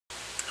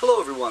Hello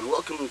everyone,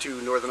 welcome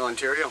to Northern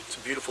Ontario. It's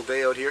a beautiful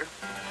day out here.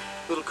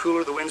 A little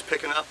cooler, the wind's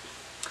picking up.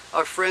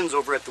 Our friends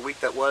over at The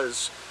Week That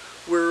Was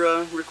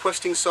were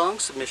requesting song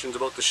submissions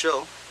about the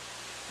show.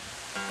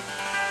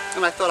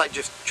 And I thought I'd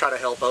just try to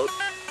help out.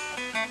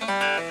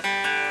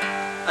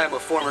 I am a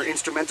former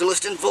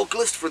instrumentalist and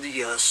vocalist for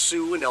the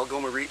Sioux and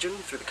Algoma region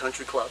through the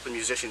Country Club and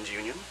Musicians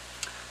Union.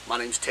 My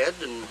name's Ted,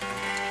 and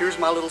here's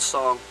my little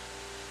song.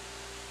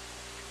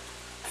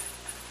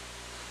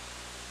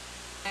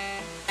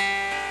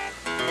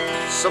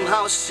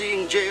 Somehow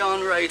seeing Jay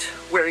on right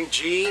wearing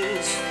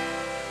jeans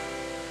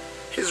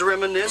is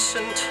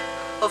reminiscent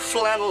of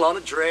flannel on a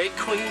drag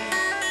queen.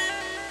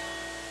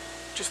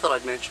 Just thought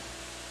I'd mention.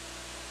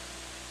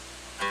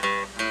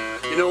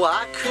 You know,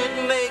 I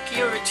could make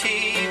your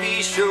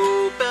TV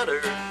show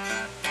better.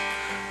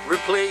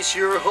 Replace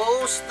your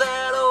host,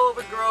 that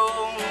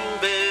overgrown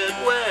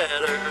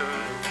bedwetter,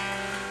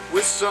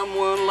 with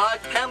someone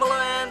like Pamela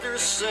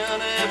Anderson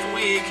if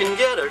we can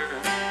get her.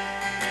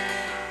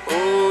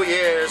 Oh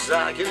yes,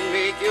 I can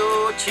make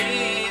your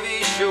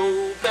TV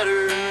show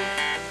better.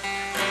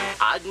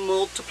 I'd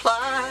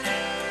multiply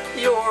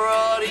your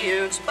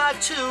audience by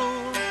 2,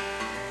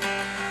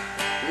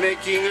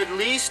 making at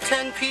least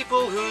 10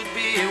 people who'd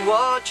be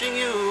watching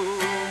you.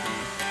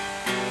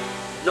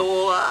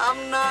 No,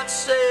 I'm not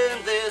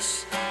saying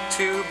this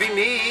to be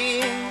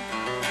mean.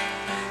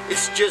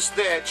 It's just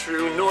that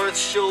true north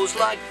shows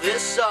like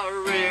this are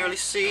rarely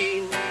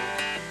seen.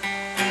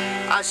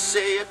 I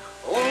say it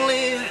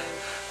only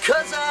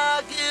 'cause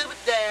I give a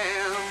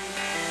damn.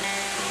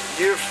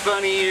 You're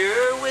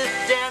funnier with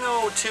Dan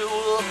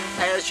O'Toole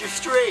as your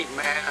straight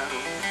man.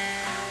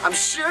 I'm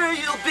sure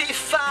you'll be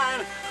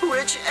fine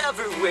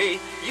whichever way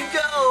you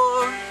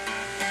go.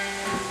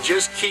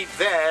 Just keep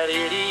that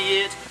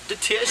idiot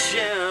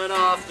dietitian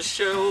off the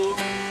show.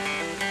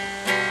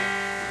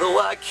 Though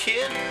I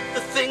kid,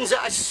 the things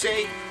I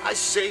say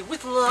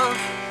with love.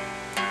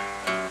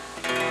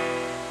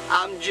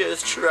 I'm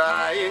just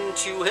trying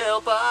to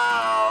help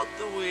out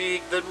the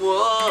week that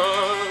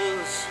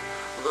was.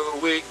 The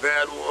week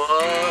that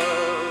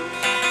was.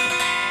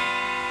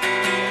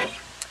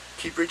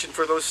 Keep reaching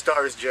for those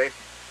stars, Jay.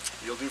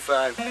 You'll do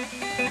fine.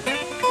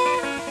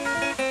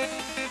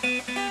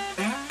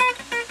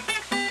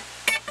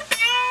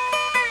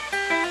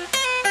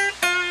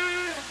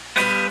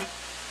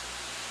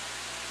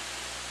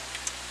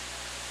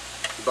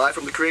 Bye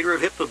from the creator of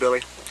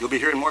Hippobilly. You'll be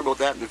hearing more about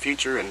that in the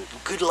future, and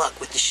good luck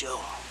with the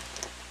show.